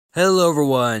Hello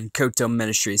everyone, Koto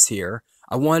Ministries here.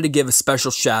 I wanted to give a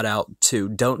special shout out to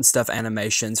DOTEandStuff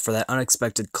Animations for that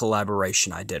unexpected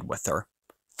collaboration I did with her.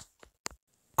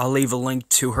 I'll leave a link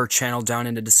to her channel down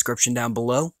in the description down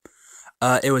below.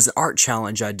 It was an art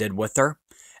challenge I did with her,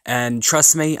 and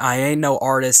trust me, I ain't no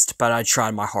artist, but I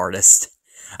tried my hardest.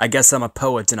 I guess I'm a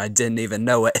poet and I didn't even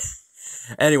know it.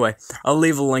 Anyway, I'll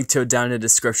leave a link to it down in the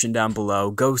description down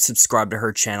below. Go subscribe to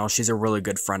her channel, she's a really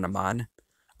good friend of mine.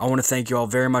 I want to thank you all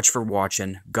very much for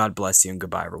watching. God bless you and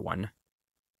goodbye everyone.